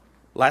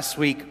Last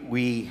week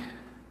we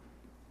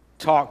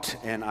talked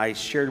and I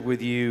shared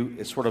with you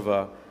as sort of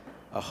a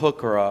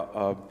hook or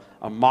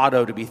a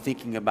motto to be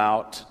thinking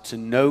about, to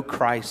know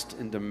Christ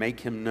and to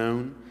make him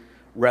known.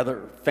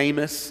 Rather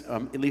famous,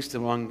 at least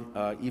among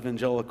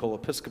evangelical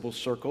Episcopal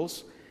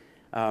circles,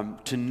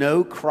 to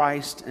know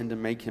Christ and to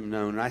make him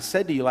known. And I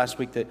said to you last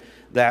week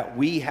that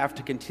we have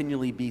to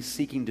continually be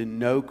seeking to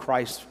know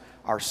Christ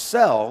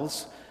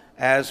ourselves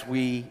as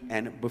we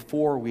and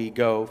before we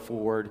go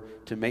forward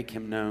to make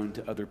him known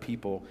to other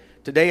people.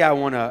 Today I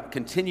want to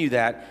continue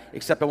that,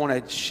 except I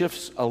want to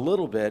shift a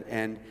little bit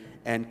and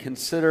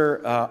consider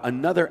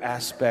another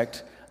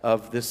aspect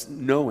of this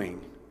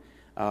knowing,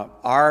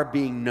 our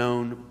being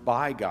known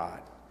by God.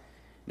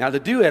 Now to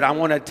do it, I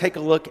want to take a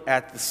look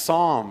at the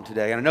Psalm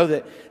today. And I know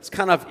that it's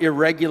kind of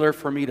irregular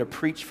for me to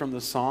preach from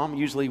the Psalm.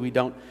 Usually we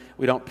don't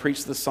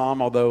preach the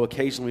Psalm, although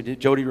occasionally we did.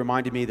 Jody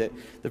reminded me that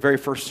the very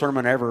first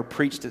sermon I ever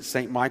preached at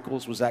St.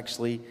 Michael's was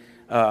actually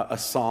a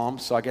Psalm,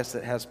 so I guess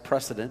it has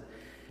precedent.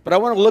 But I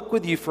want to look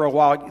with you for a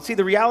while. See,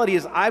 the reality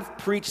is I've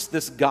preached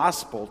this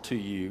gospel to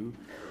you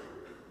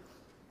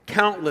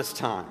countless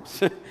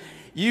times.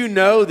 You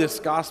know this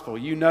gospel.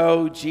 You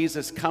know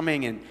Jesus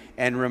coming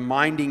and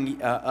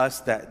reminding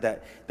us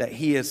that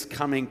he is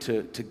coming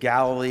to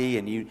Galilee,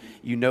 and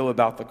you know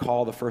about the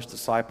call of the first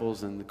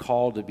disciples and the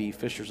call to be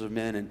fishers of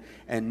men,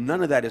 and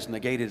none of that is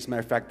negated. As a matter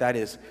of fact, that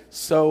is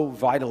so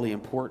vitally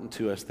important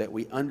to us that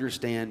we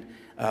understand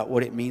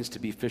what it means to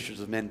be fishers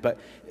of men. But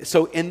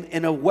so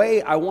in a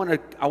way, I want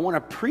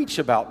to preach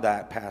about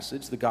that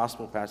passage, the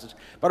gospel passage,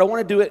 but I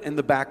want to do it in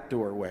the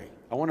backdoor way.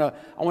 I want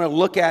to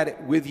look at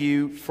it with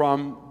you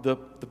from the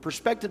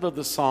perspective of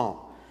the Psalm.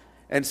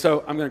 And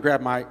so I'm going to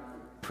grab my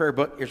prayer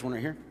book. Here's one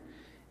right here.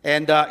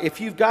 And if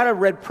you've got a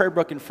red prayer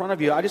book in front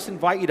of you, I just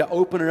invite you to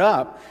open it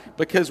up,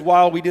 because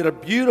while we did a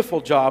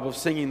beautiful job of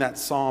singing that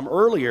psalm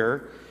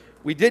earlier,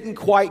 we didn't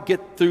quite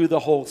get through the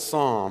whole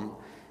psalm.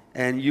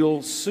 And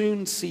you'll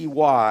soon see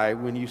why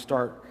when you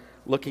start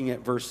looking at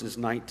verses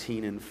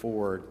 19 and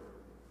forward.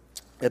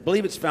 I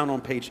believe it's found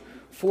on page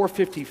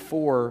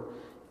 454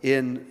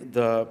 in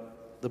the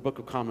Book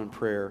of Common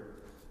Prayer.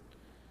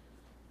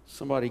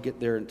 Somebody get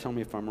there and tell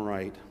me if I'm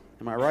right.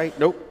 Am I right?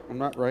 Nope, I'm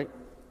not right.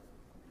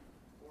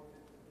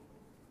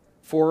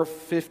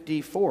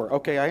 454.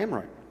 Okay, I am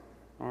right.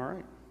 All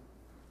right.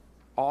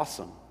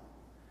 Awesome.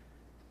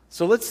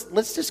 So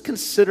let's just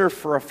consider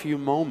for a few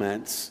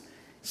moments.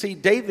 See,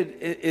 David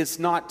is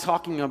not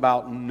talking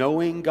about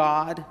knowing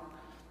God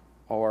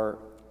or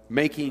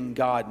making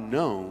God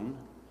known,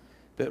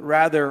 but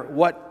rather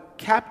what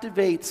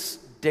captivates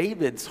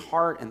David's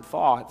heart and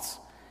thoughts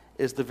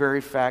is the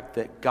very fact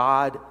that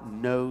God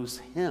knows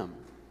him.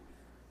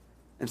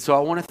 And so I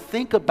want to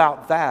think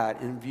about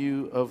that in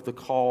view of the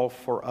call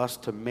for us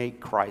to make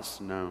Christ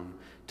known,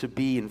 to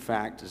be, in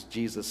fact, as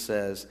Jesus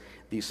says,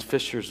 these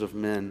fishers of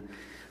men.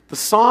 The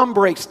psalm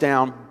breaks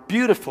down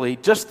beautifully,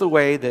 just the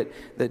way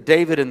that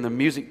David and the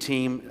music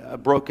team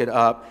broke it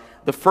up.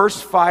 The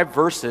first 5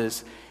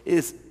 verses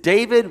is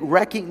David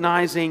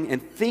recognizing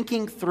and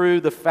thinking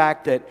through the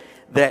fact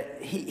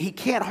that he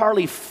can't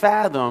hardly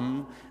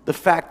fathom the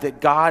fact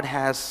that God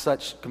has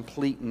such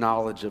complete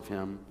knowledge of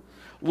him.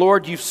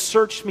 Lord, you've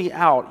searched me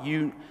out.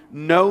 You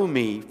know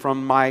me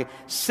from my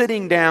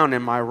sitting down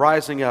and my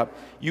rising up.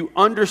 You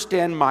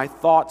understand my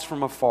thoughts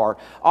from afar.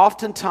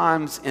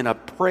 Oftentimes in a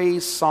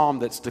praise psalm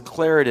that's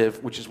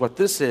declarative, which is what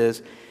this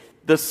is,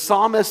 the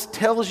psalmist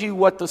tells you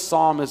what the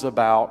psalm is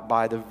about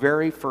by the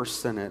very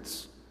first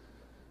sentence.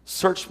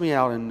 Search me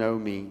out and know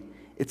me.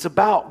 It's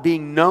about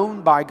being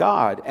known by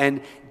God.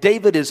 And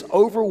David is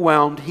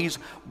overwhelmed. He's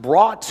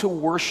brought to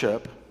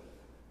worship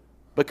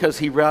because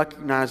he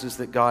recognizes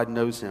that God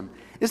knows him.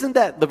 Isn't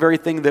that the very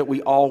thing that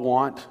we all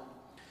want?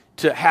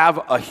 To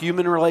have a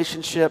human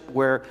relationship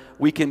where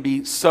we can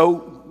be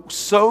so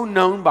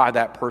known by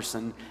that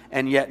person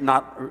and yet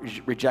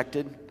not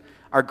rejected.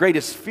 Our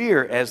greatest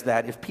fear is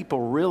that if people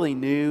really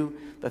knew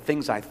the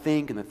things I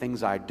think and the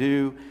things I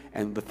do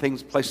and the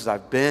places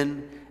I've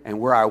been and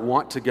where I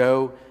want to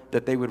go,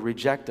 that they would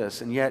reject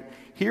us. And yet,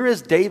 here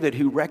is David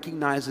who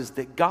recognizes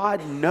that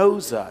God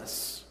knows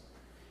us.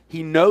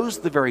 He knows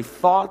the very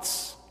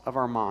thoughts of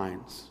our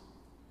minds.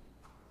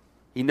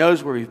 He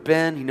knows where we've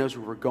been. He knows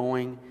where we're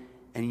going.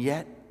 And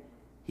yet,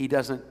 he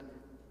doesn't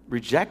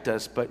reject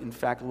us, but in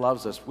fact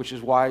loves us, which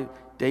is why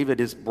David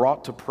is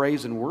brought to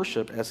praise and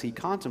worship as he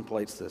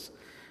contemplates this.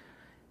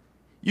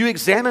 You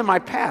examine my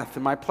path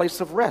and my place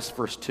of rest,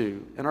 verse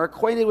 2, and are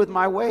acquainted with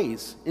my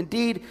ways.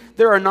 Indeed,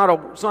 it's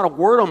not a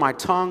word on my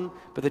tongue,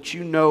 but that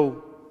you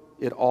know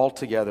it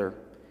altogether.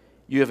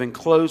 You have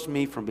enclosed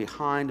me from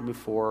behind and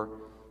before,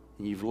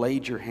 and you've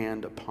laid your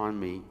hand upon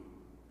me.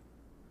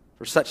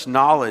 For such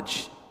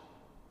knowledge,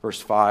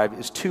 verse 5,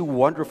 is too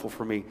wonderful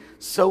for me.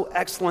 So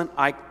excellent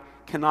I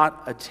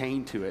cannot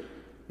attain to it.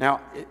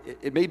 Now,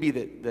 it may be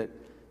that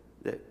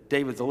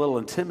David's a little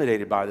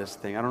intimidated by this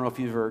thing. I don't know if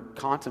you've ever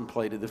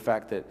contemplated the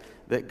fact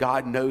that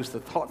God knows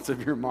the thoughts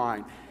of your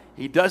mind.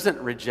 He doesn't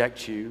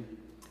reject you,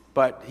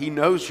 but he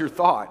knows your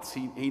thoughts.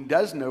 He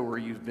does know where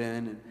you've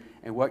been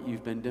and what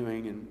you've been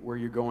doing and where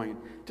you're going.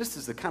 Just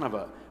as a kind of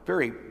a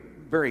very,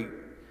 very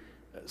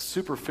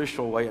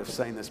superficial way of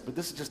saying this, but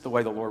this is just the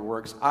way the Lord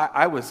works.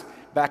 I was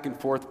back and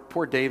forth,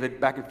 poor David,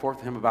 back and forth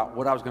with him about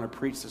what I was going to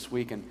preach this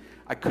week, and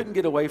I couldn't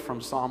get away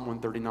from Psalm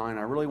 139.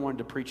 I really wanted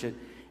to preach it,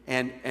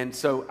 and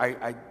so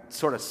I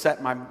sort of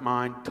set my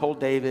mind, told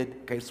David,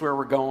 okay, this is where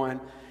we're going,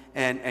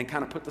 and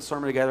kind of put the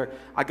sermon together.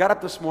 I got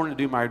up this morning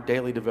to do my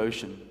daily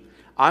devotion.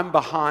 I'm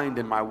behind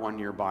in my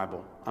one-year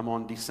Bible. I'm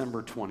on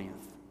December 20th.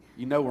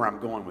 You know where I'm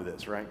going with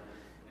this, right?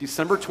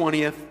 December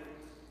 20th.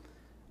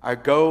 I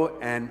go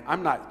and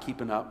I'm not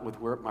keeping up with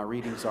where my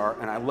readings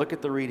are, and I look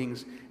at the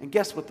readings, and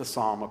guess what the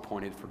psalm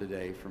appointed for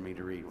today for me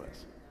to read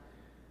was?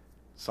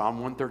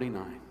 Psalm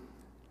 139.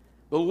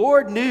 The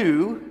Lord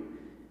knew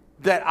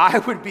that I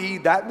would be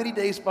that many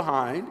days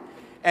behind,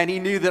 and he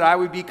knew that I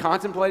would be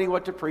contemplating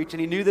what to preach,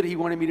 and he knew that he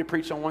wanted me to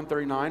preach on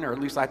 139, or at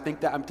least I think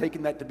that I'm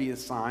taking that to be a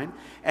sign.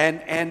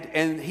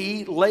 And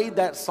he laid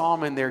that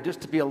psalm in there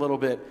just to be a little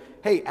bit,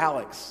 hey,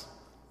 Alex,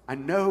 I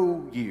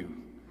know you.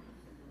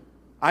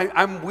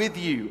 I'm with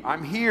you.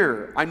 I'm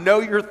here. I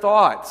know your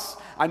thoughts.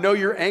 I know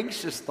your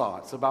anxious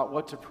thoughts about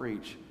what to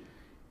preach.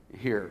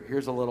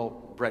 Here's a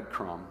little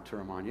breadcrumb to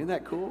remind you. Isn't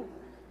that cool?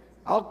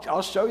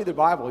 I'll show you the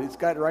Bible. It's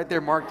got it right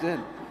there marked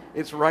in.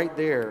 It's right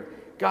there.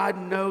 God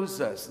knows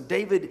us.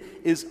 David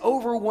is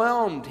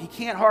overwhelmed. He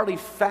can't hardly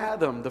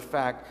fathom the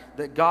fact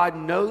that God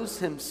knows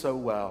him so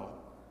well.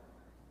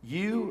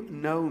 You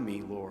know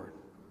me, Lord,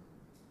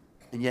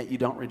 and yet you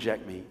don't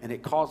reject me. And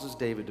it causes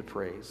David to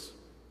praise.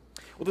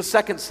 Well, the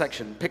second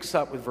section picks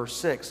up with verse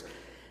 6.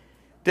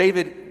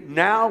 David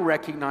now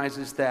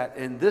recognizes that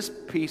in this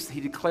piece,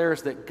 he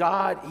declares that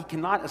he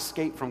cannot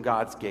escape from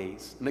God's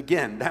gaze. And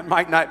again, that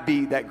might not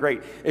be that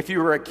great. If you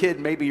were a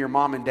kid, maybe your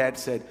mom and dad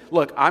said,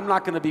 look, I'm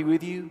not going to be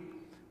with you,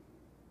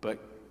 but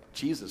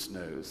Jesus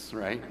knows,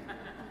 right?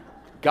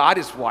 God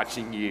is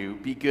watching you.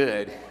 Be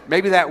good.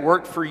 Maybe that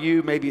worked for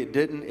you. Maybe it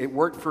didn't. It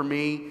worked for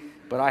me,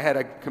 but I had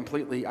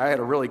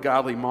a really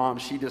godly mom.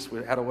 She just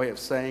had a way of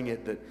saying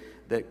it that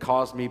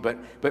caused me,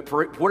 but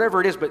for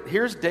whatever it is, but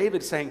here's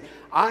David saying,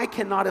 I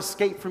cannot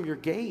escape from your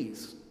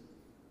gaze.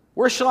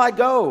 Where shall I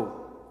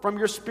go from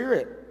your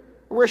spirit?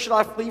 Where shall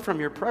I flee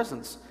from your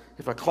presence?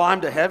 If I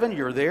climb to heaven,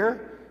 you're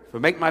there. If I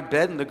make my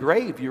bed in the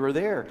grave, you are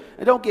there.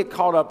 And don't get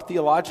caught up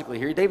theologically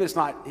here. David's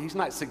he's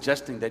not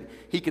suggesting that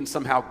he can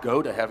somehow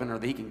go to heaven or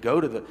that he can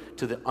go to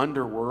the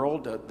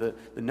underworld, the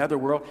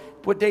netherworld.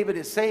 What David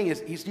is saying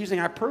is he's using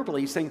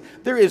hyperbole. He's saying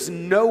there is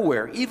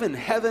nowhere, even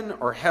heaven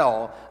or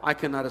hell, I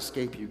cannot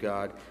escape you,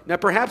 God. Now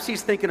perhaps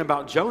he's thinking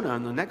about Jonah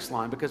in the next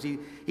line, because he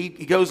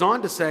goes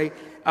on to say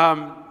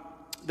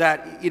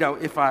that,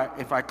 if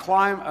I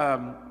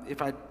climb,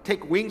 if I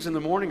take wings in the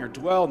morning or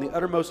dwell in the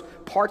uttermost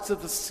parts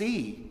of the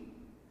sea,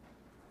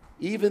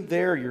 even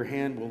there your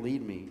hand will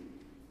lead me.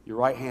 Your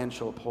right hand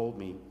shall uphold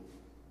me.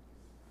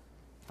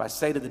 If I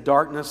say to the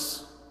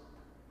darkness,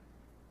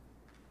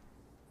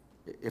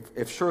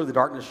 if surely the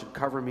darkness should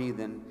cover me,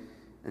 then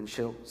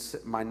shall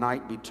my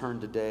night be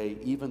turned to day.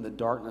 Even the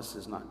darkness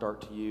is not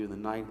dark to you, and the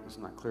night is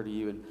not clear to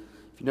you. And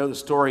if you know the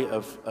story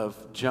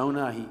of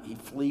Jonah, he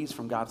flees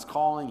from God's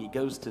calling. He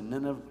goes to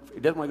Nineveh. He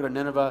doesn't want to go to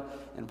Nineveh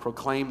and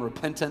proclaim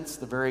repentance,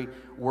 the very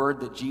word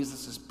that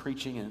Jesus is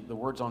preaching, and the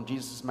words on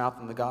Jesus' mouth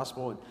in the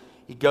gospel. And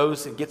he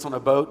goes and gets on a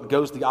boat and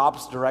goes the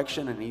opposite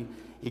direction, and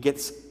he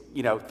gets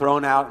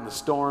thrown out in the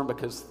storm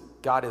because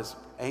God is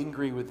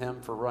angry with him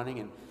for running,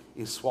 and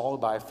he's swallowed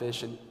by a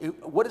fish. And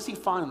what does he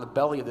find in the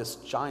belly of this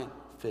giant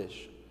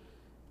fish?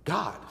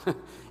 God.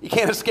 He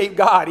can't escape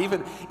God.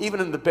 Even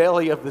in the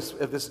belly of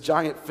this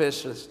giant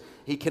fish,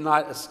 he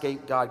cannot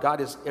escape God.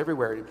 God is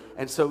everywhere.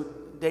 And so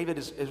David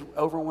is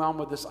overwhelmed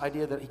with this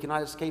idea that he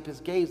cannot escape his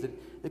gaze,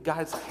 that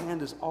God's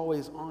hand is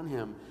always on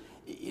him.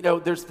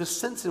 There's this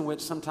sense in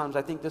which sometimes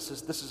I think this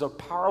is a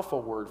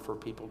powerful word for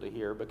people to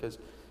hear, because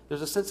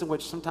there's a sense in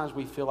which sometimes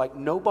we feel like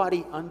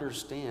nobody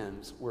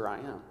understands where I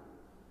am.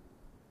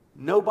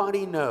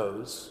 Nobody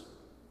knows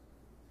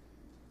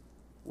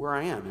where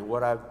I am and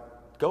what I'm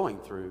going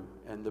through,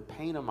 and the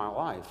pain of my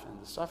life, and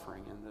the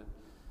suffering, and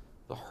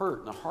the hurt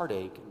and the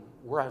heartache, and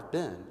where I've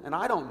been. And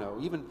I don't know,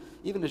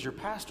 even as your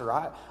pastor,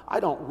 I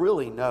don't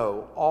really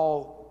know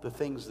all the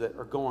things that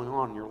are going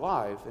on in your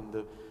life, and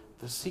the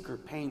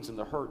secret pains and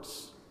the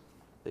hurts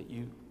that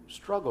you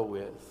struggle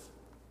with.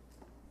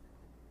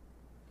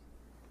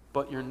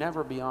 But you're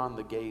never beyond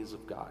the gaze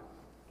of God.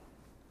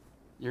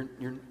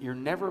 You're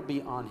never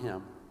beyond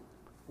him.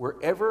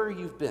 Wherever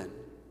you've been,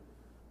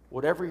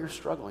 whatever you're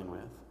struggling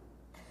with,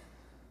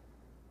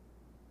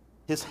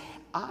 his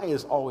eye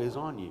is always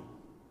on you.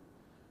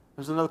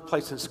 There's another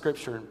place in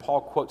Scripture, and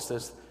Paul quotes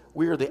this,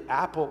 we are the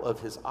apple of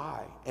his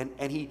eye.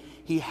 And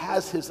he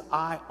has his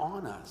eye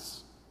on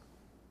us.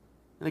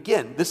 And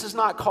again, this is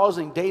not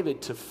causing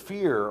David to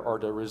fear or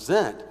to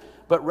resent,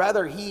 but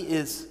rather he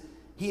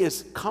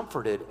is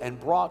comforted and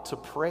brought to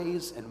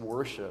praise and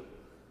worship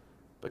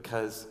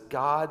because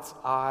God's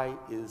eye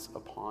is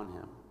upon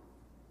him.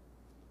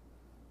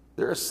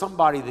 There is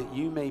somebody that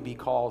you may be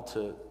called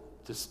to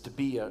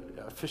be a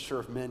fisher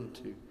of men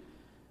to.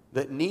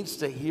 that needs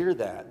to hear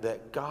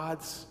that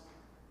God's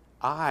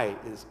eye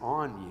is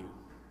on you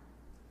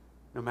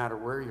no matter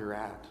where you're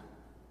at.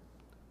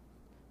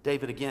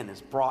 David, again,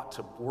 is brought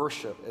to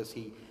worship as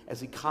he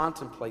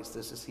contemplates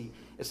this,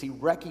 as he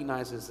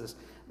recognizes this.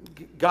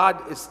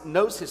 God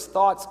knows his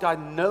thoughts. God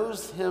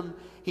knows him.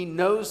 He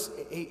knows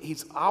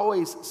he's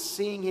always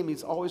seeing him.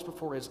 He's always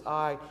before his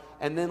eye.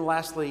 And then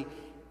lastly,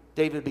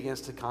 David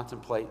begins to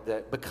contemplate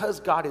that because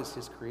God is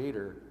his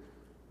creator,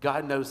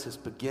 God knows his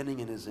beginning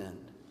and his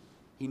end.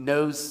 He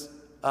knows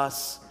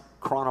us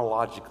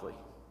chronologically.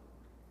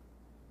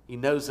 He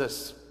knows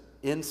us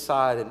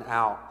inside and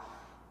out.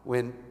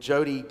 When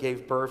Jody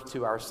gave birth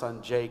to our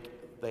son Jake,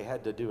 they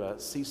had to do a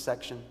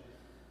C-section,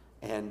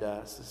 and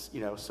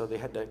so they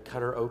had to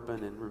cut her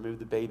open and remove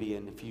the baby.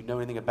 And if you know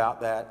anything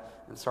about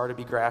that, and sorry to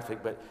be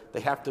graphic, but they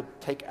have to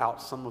take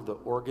out some of the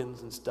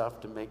organs and stuff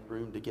to make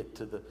room to get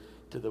to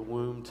the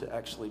womb to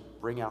actually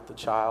bring out the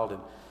child.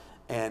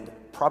 And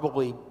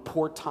probably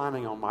poor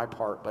timing on my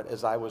part, but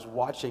as I was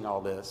watching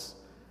all this,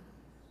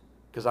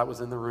 because I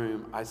was in the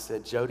room, I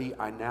said, Jody,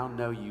 I now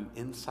know you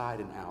inside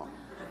and out.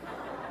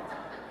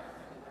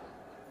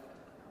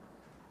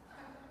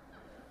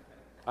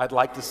 I'd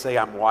like to say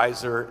I'm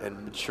wiser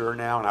and mature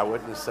now, and I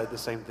wouldn't have said the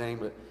same thing,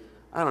 but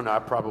I don't know, I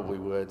probably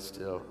would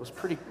still. It was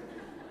pretty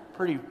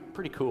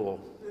cool.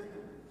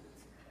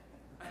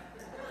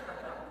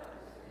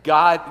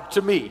 God,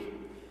 to me,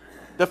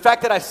 the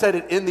fact that I said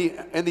it in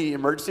the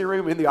emergency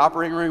room, in the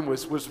operating room,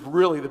 was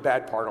really the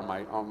bad part on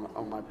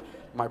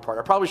my part.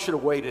 I probably should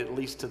have waited at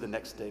least to the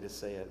next day to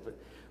say it.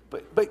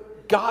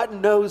 But God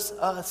knows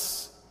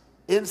us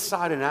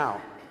inside and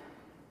out.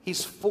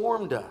 He's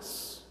formed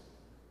us.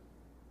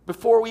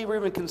 Before we were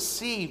even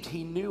conceived,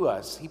 he knew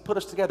us. He put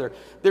us together.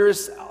 There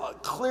is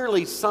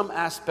clearly some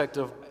aspect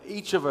of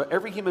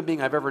every human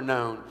being I've ever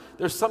known.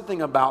 There's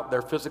something about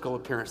their physical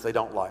appearance they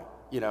don't like.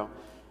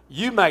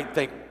 You might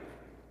think,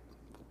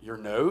 your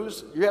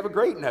nose, you have a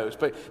great nose,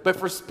 but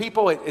for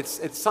people,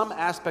 it's some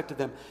aspect of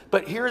them.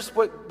 But here's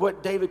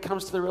what David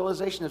comes to the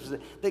realization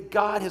of, that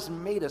God has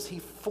made us. He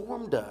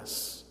formed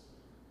us.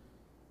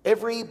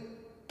 Every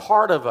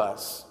part of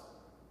us,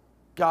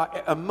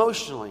 God,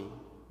 emotionally,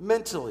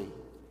 mentally,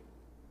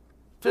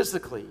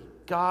 physically,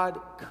 God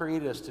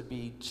created us to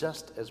be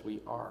just as we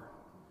are.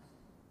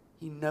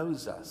 He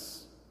knows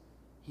us.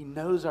 He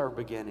knows our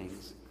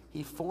beginnings.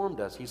 He formed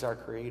us. He's our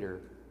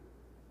creator.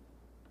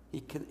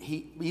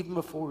 He even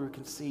before we were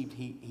conceived,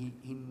 he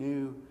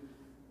knew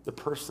the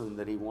person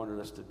that he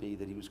wanted us to be,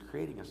 that he was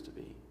creating us to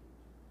be.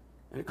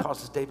 And it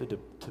causes David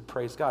to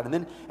praise God.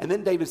 And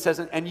then David says,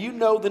 and you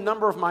know the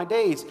number of my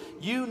days.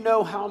 You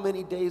know how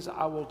many days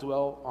I will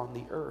dwell on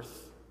the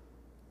earth.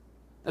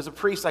 As a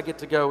priest, I get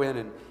to go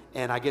in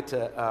and I get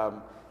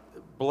to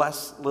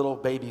bless little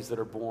babies that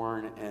are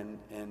born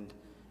and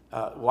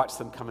watch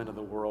them come into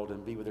the world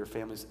and be with their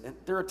families. And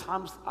there are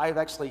times I've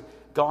actually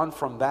gone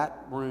from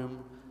that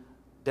room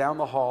down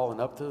the hall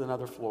and up to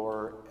another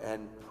floor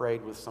and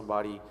prayed with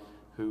somebody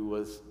who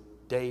was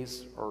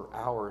days or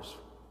hours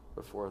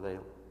before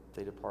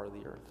they departed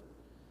the earth.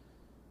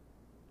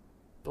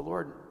 The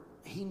Lord,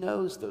 he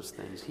knows those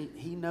things.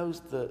 He knows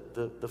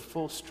the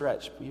full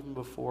stretch even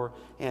before.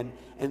 And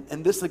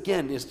this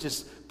again is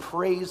just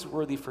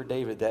praiseworthy for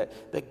David,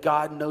 that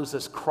God knows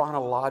us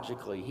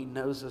chronologically. He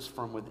knows us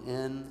from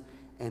within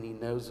and he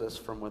knows us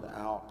from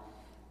without.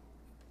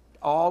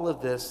 All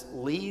of this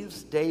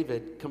leaves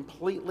David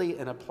completely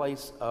in a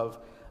place of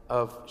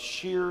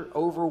sheer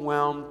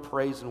overwhelmed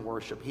praise and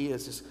worship. He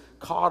is just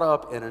caught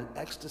up in an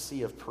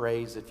ecstasy of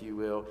praise, if you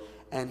will.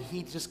 And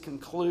he just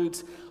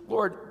concludes,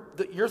 Lord,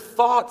 your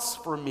thoughts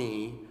for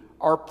me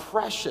are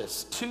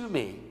precious to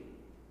me.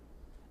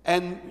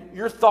 And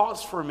your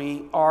thoughts for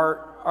me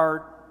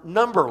are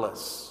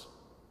numberless.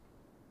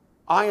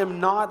 I am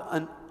not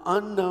an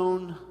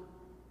unknown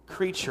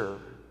creature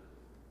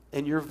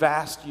in your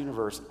vast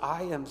universe.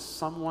 I am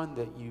someone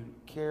that you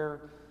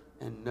care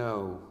and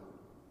know.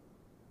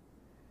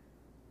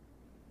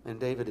 And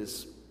David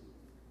is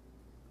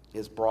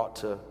brought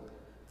to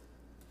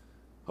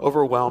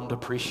overwhelmed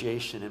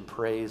appreciation and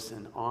praise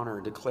and honor,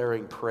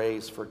 declaring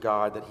praise for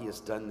God that he has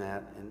done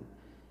that. And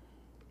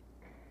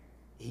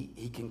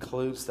he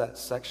concludes that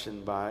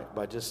section by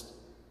just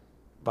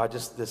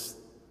this,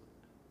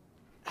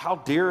 how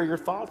dear are your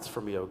thoughts for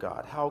me, O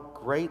God? How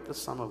great the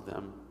sum of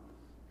them.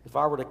 If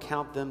I were to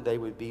count them, they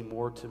would be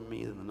more to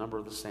me than the number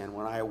of the sand.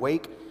 When I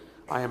awake,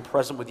 I am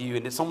present with you.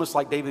 And it's almost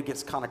like David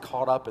gets kind of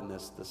caught up in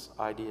this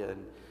idea.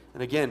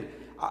 And again,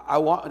 I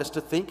want us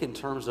to think in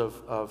terms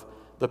of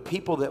the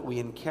people that we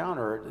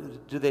encounter.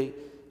 Do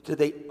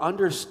they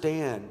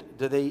understand?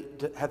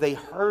 Have they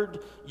heard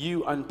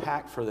you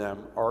unpack for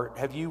them? Or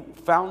have you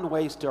found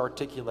ways to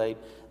articulate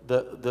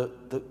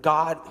the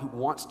God who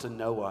wants to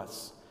know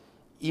us?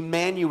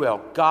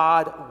 Emmanuel,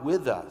 God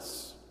with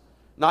us.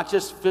 Not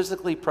just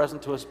physically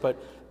present to us,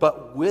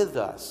 but with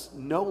us,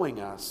 knowing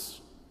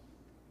us.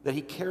 that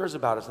he cares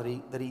about us,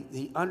 that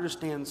he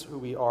understands who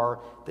we are,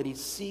 that he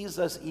sees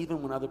us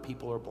even when other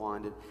people are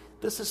blinded.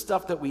 This is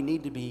stuff that we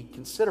need to be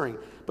considering.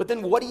 But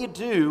then what do you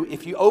do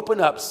if you open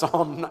up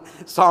Psalm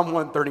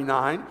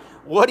 139?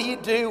 What do you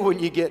do when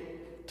you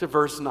get to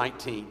verse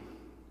 19?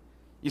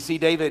 You see,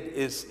 David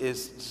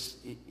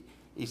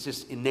he's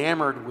just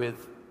enamored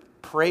with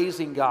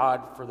praising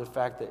God for the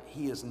fact that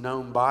he is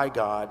known by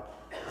God.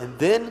 And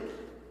then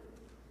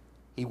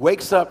he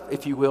wakes up,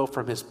 if you will,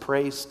 from his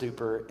praise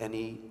stupor, and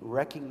he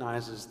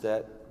recognizes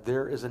that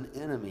there is an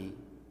enemy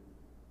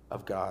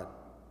of God.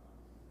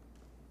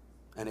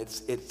 And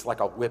it's like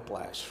a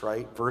whiplash,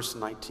 right? Verse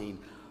 19.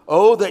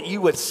 Oh, that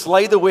you would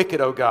slay the wicked,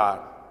 O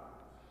God.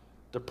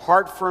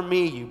 Depart from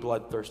me, you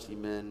bloodthirsty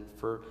men,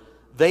 for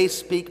they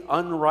speak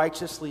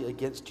unrighteously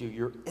against you.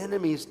 Your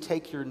enemies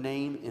take your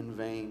name in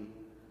vain.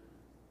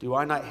 Do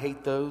I not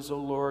hate those, O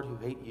Lord, who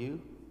hate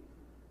you?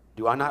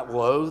 Do I not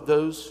loathe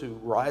those who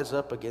rise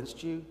up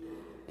against you?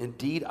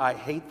 Indeed, I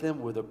hate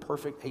them with a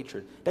perfect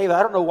hatred. David,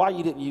 I don't know why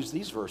you didn't use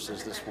these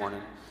verses this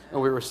morning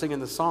when we were singing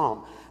the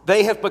psalm.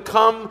 They have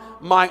become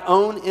my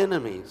own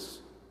enemies.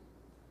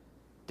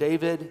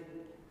 David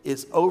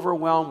is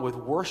overwhelmed with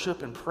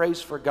worship and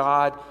praise for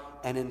God,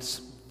 and in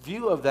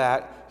view of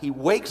that, he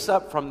wakes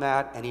up from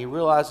that and he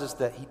realizes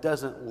that he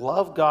doesn't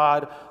love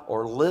God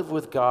or live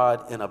with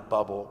God in a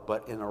bubble,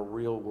 but in a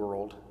real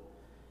world.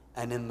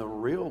 And in the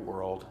real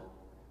world,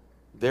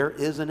 there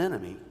is an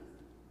enemy.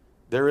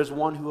 There is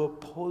one who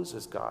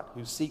opposes God,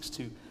 who seeks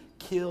to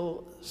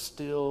kill,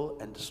 steal,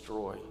 and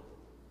destroy.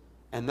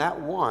 And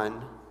that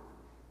one,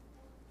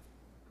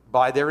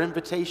 by their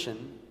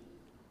invitation,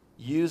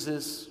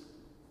 uses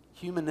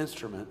human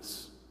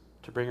instruments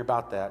to bring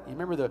about that. You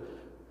remember the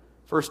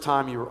first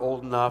time you were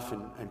old enough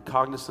and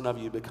cognizant of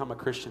you become a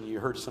Christian, you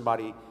heard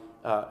somebody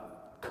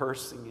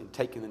cursing and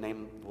taking the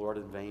name of the Lord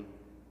in vain?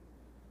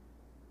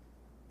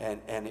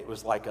 And it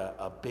was like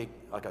a big,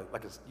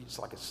 just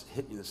like a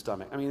hit you in the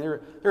stomach. I mean,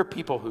 there are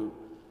people who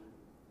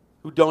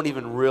don't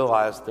even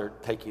realize they're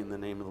taking the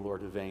name of the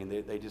Lord in vain.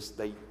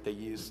 They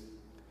use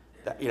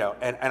that,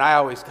 and I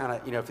always kind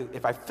of,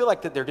 if I feel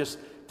like that they're just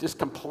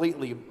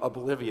completely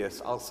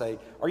oblivious, I'll say,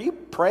 are you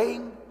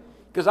praying?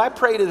 Because I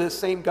pray to the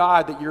same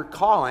God that you're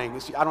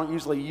calling. I don't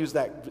usually use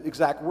that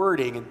exact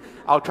wording, and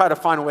I'll try to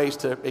find ways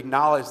to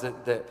acknowledge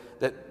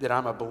that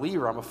I'm a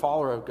believer, I'm a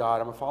follower of God,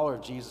 I'm a follower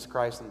of Jesus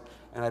Christ,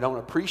 and I don't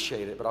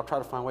appreciate it, but I'll try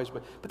to find ways.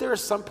 But there are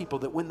some people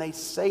that when they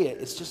say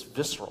it, it's just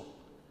visceral.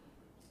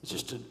 It's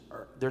just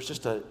there's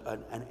just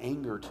an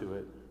anger to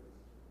it.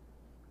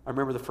 I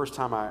remember the first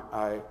time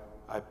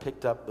I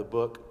picked up the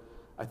book,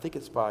 I think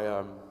it's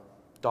by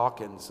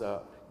Dawkins,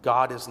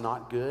 God is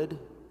Not Good.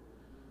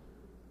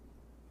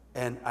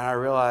 And I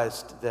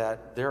realized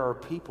that there are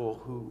people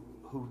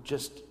who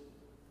just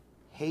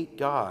hate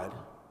God,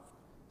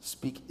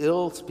 speak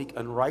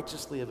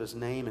unrighteously of his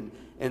name,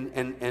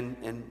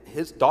 and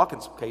his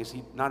Dawkins' case,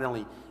 he not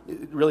only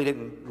really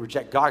didn't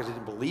reject God because he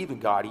didn't believe in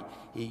God,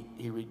 he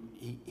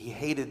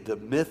hated the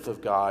myth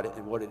of God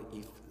and what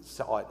he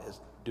saw it as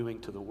doing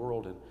to the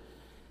world. And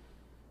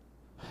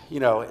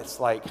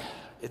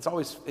it's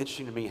always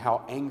interesting to me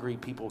how angry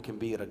people can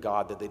be at a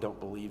God that they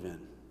don't believe in.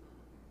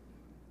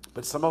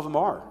 But some of them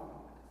are.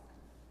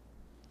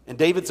 And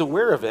David's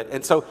aware of it.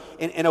 And so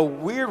in a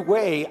weird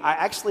way, I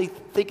actually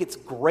think it's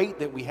great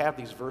that we have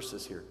these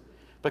verses here.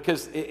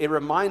 Because it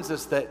reminds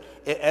us that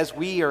as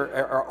we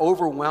are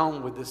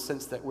overwhelmed with this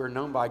sense that we're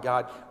known by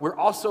God, we're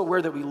also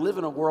aware that we live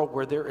in a world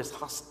where there is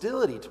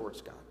hostility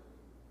towards God.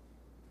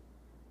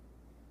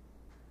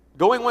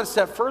 Going one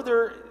step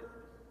further,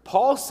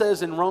 Paul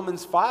says in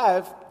Romans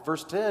 5,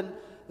 verse 10,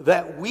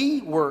 that we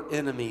were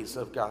enemies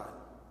of God.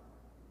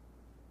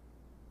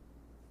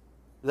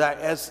 That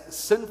as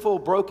sinful,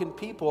 broken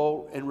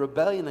people in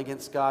rebellion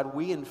against God,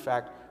 we in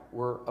fact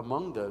were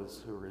among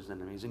those who were his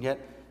enemies. And yet,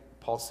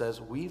 Paul says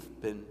we've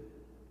been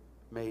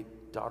made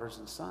daughters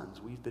and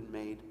sons. We've been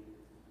made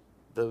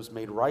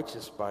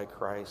righteous by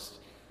Christ.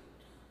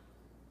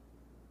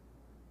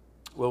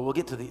 Well, we'll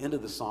get to the end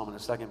of the psalm in a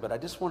second, but I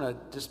just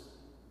want to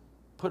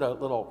put a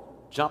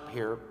little jump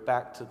here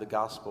back to the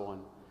gospel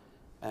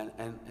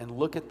and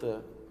look at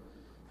the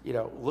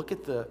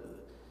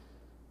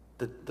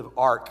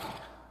arc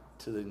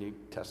to the New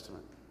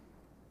Testament.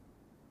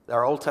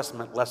 Our Old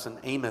Testament lesson,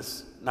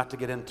 Amos, not to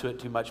get into it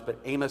too much, but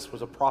Amos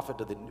was a prophet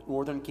to the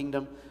northern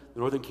kingdom. The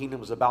northern kingdom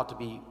was about to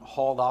be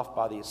hauled off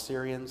by the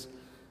Assyrians.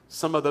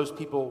 Some of those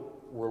people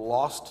were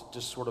lost,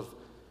 just sort of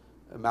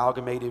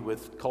amalgamated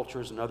with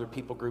cultures and other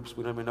people groups.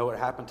 We don't even know what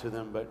happened to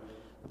them.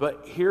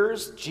 But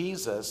here's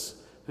Jesus,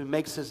 who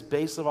makes his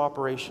base of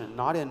operation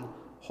not in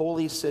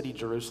holy city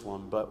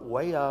Jerusalem, but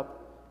way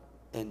up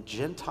in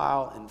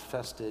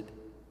Gentile-infested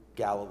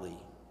Galilee.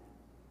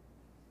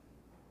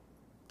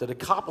 The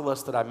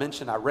Decapolis that I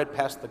mentioned, I read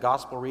past the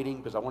gospel reading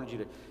because I wanted you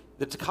to.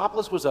 The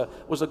Decapolis was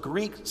a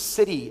Greek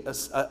city, a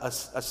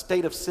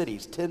state of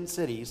cities, 10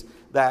 cities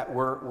that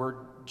were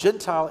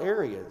Gentile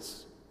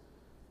areas.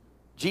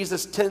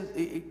 Jesus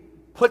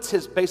puts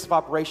his base of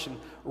operation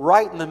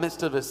right in the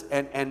midst of us.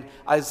 And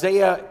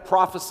Isaiah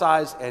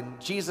prophesies, and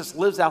Jesus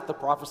lives out the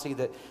prophecy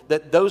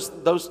that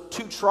those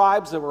two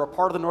tribes that were a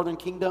part of the northern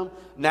kingdom,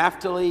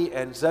 Naphtali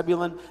and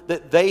Zebulun,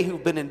 that they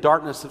who've been in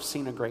darkness have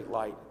seen a great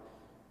light.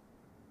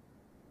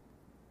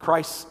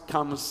 Christ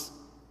comes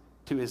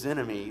to his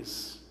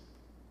enemies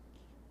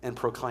and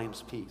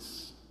proclaims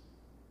peace.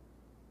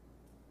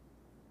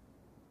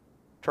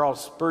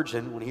 Charles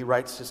Spurgeon, when he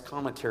writes his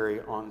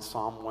commentary on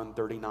Psalm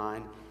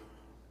 139,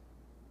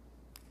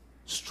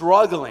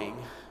 struggling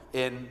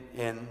in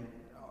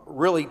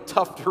really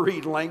tough to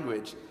read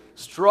language,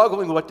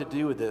 struggling what to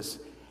do with this,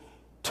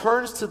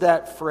 turns to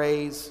that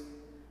phrase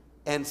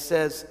and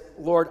says,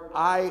 Lord,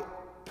 I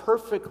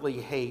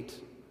perfectly hate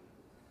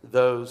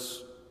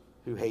those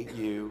who hate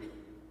you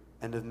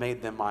and have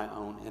made them my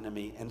own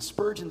enemy. And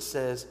Spurgeon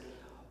says,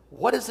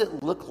 what does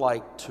it look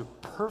like to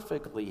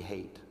perfectly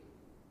hate?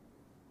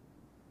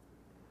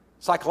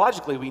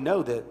 Psychologically, we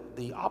know that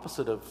the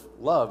opposite of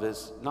love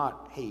is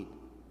not hate.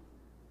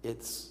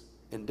 It's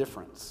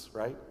indifference,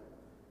 right?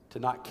 To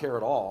not care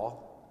at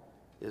all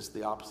is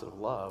the opposite of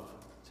love.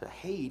 To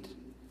hate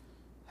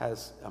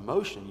has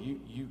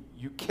emotion.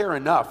 You care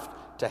enough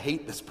to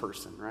hate this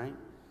person, right?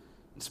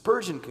 And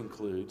Spurgeon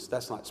concludes,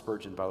 that's not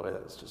Spurgeon, by the way,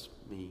 that's just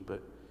me,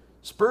 but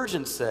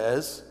Spurgeon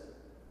says,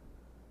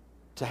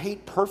 to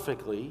hate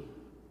perfectly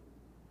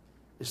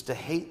is to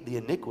hate the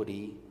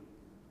iniquity,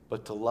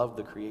 but to love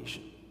the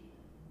creation.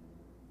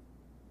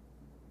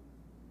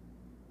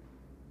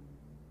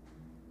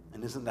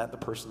 And isn't that the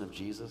person of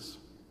Jesus?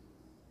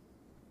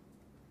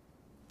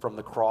 From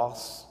the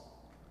cross,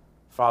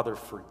 Father,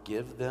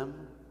 forgive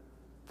them,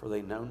 for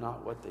they know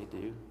not what they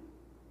do.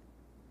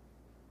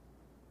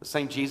 The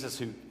same Jesus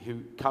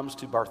who comes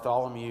to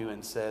Bartholomew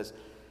and says,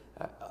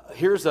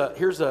 here's an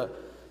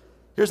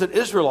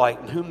Israelite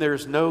in whom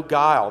there's no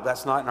guile.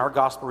 That's not in our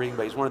gospel reading,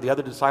 but he's one of the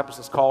other disciples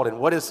that's called. And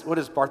what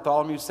does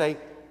Bartholomew say?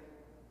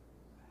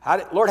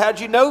 Lord, how'd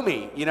you know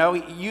me?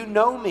 You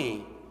know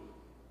me.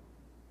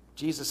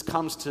 Jesus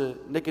comes to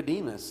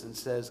Nicodemus and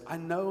says, I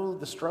know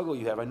the struggle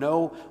you have. I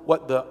know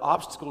what the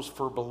obstacles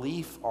for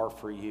belief are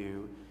for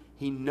you.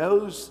 He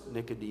knows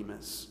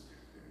Nicodemus.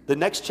 The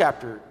next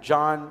chapter,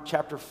 John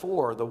chapter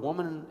 4, the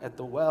woman at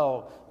the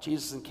well,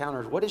 Jesus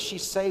encounters. What does she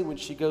say when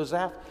she goes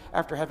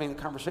after having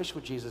the conversation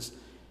with Jesus?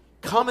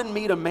 Come and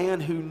meet a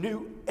man who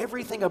knew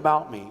everything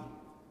about me.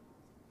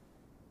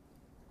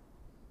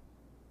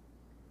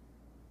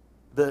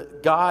 The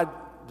God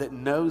that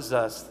knows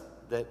us,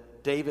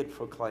 that David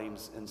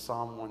proclaims in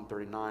Psalm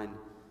 139,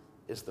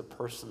 is the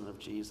person of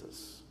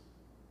Jesus.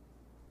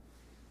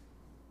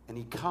 And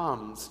he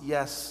comes,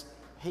 yes,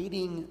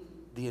 hating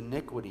the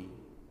iniquity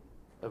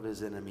of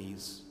his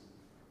enemies,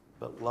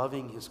 but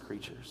loving his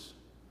creatures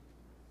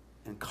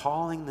and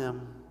calling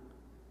them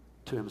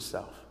to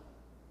himself.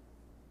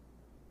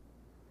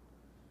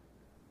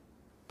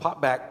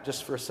 Pop back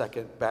just for a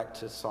second, back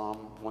to Psalm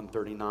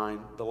 139,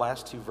 the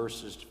last two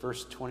verses,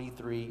 verse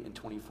 23 and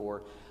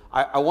 24.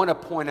 I want to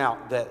point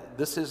out that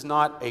this is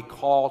not a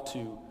call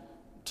to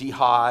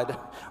jihad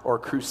or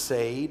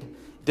crusade.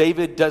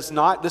 This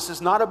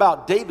is not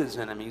about David's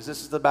enemies.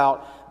 This is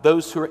about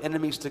those who are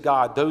enemies to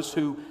God, those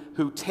who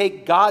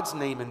take God's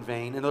name in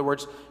vain. In other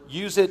words,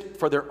 use it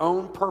for their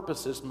own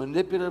purposes,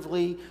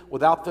 manipulatively,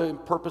 without the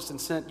purpose and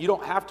intent. You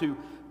don't have to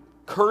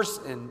curse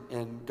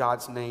in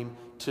God's name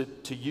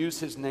to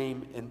use his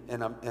name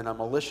in a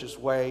malicious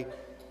way.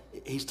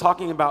 He's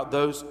talking about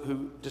those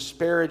who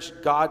disparage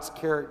God's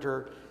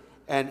character,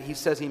 and he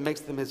says he makes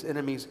them his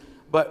enemies.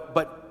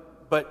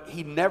 But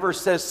he never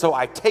says, so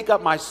I take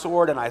up my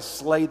sword and I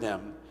slay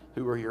them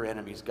who are your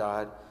enemies,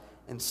 God.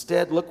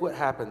 Instead, look what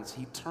happens.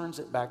 He turns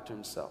it back to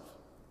himself.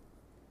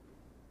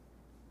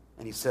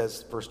 And he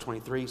says, verse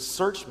 23,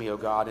 search me, O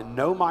God, and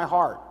know my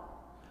heart.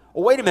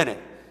 Well, wait a minute.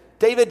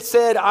 David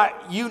said,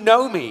 you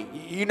know me.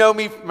 You know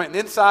me from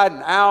inside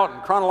and out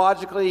and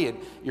chronologically, and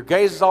your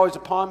gaze is always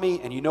upon me,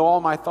 and you know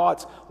all my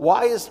thoughts.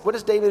 What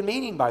is David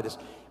meaning by this?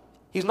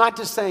 He's not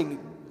just saying,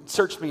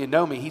 search me and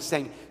know me. He's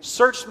saying,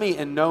 search me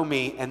and know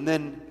me, and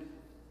then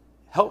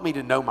help me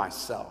to know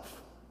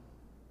myself.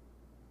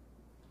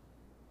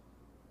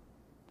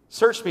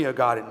 Search me, O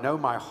God, and know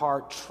my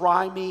heart.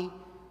 Try me,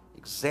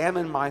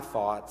 examine my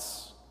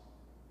thoughts,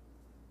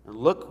 and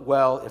look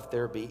well if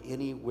there be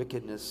any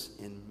wickedness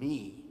in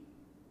me.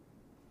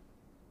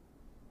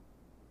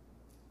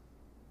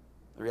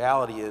 The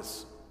reality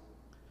is,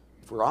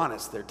 if we're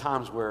honest, there are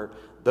times where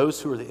those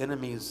who are the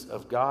enemies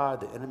of God,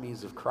 the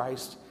enemies of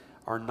Christ,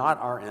 are not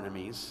our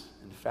enemies.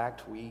 In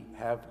fact, we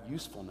have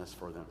usefulness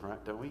for them,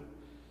 right? Don't we?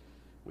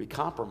 We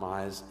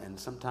compromise and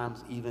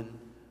sometimes even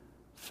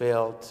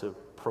fail to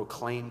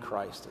proclaim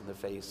Christ in the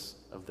face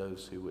of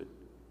those who would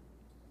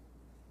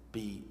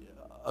be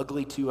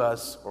ugly to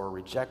us or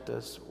reject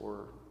us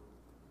or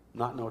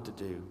not know what to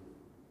do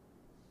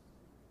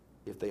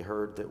if they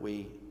heard that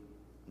we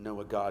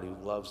know a God who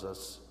loves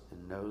us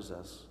and knows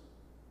us.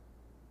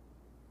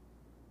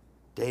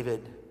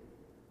 David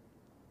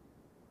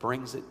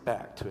brings it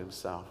back to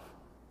himself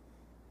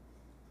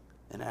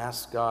and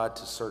asks God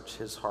to search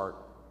his heart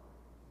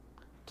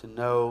to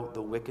know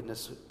the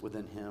wickedness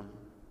within him,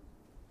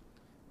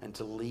 and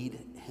to lead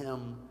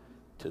him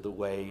to the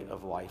way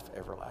of life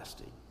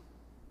everlasting.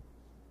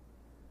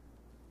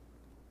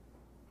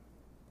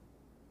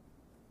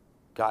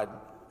 God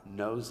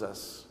knows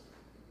us.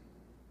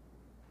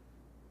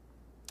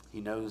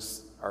 He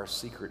knows our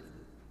secret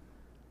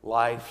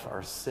life,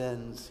 our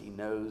sins. He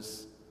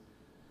knows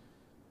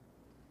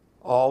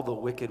all the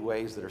wicked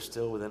ways that are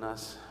still within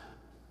us.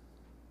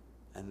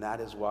 And that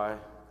is why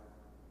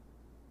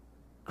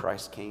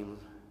Christ came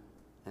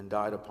and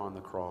died upon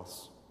the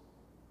cross.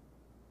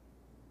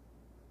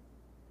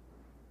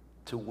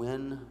 To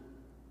win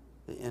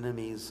the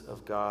enemies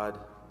of God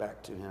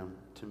back to him,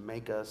 to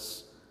make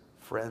us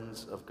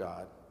friends of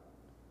God,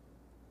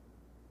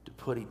 to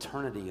put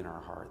eternity in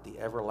our heart, the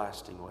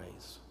everlasting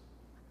ways.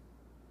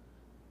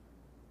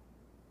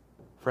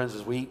 Friends,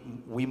 as we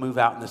move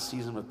out in the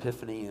season of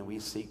Epiphany and we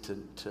seek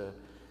to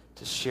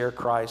share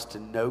Christ, to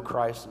know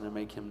Christ, and to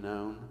make him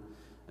known,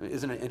 I mean,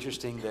 isn't it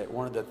interesting that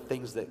one of the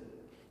things that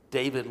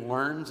David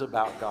learns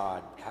about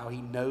God, how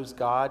he knows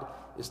God,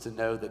 is to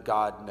know that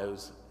God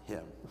knows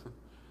him.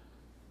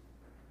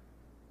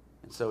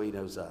 And so he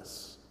knows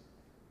us.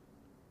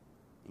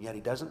 And yet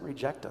he doesn't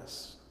reject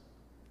us.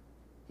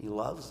 He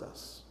loves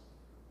us.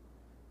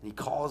 And he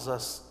calls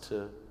us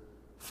to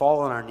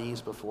fall on our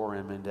knees before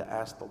him and to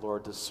ask the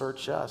Lord to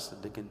search us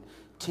and to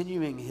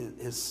continuing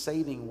his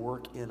saving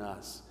work in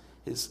us,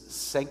 his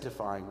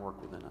sanctifying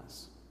work within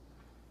us.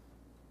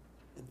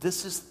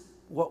 This is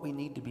what we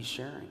need to be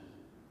sharing.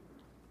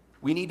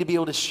 We need to be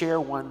able to share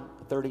Psalm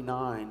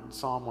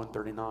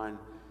 139,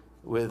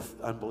 with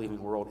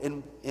unbelieving world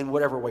in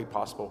whatever way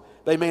possible.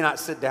 They may not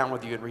sit down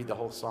with you and read the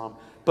whole psalm,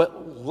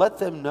 but let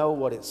them know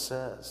what it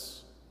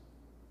says.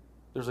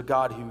 There's a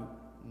God who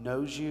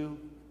knows you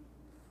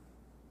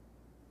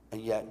and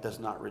yet does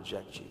not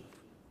reject you.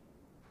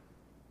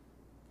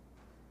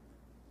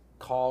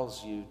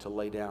 Calls you to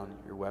lay down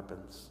your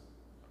weapons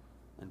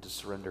and to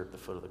surrender at the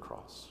foot of the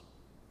cross.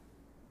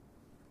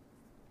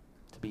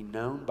 To be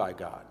known by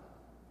God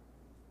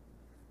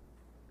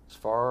is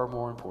far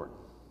more important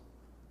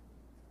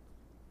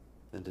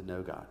than to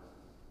know God.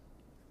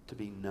 To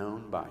be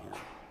known by him.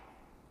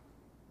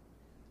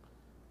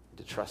 And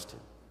to trust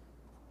him.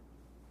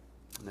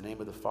 In the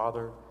name of the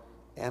Father,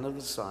 and of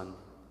the Son,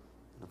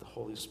 and of the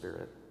Holy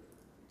Spirit.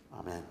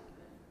 Amen.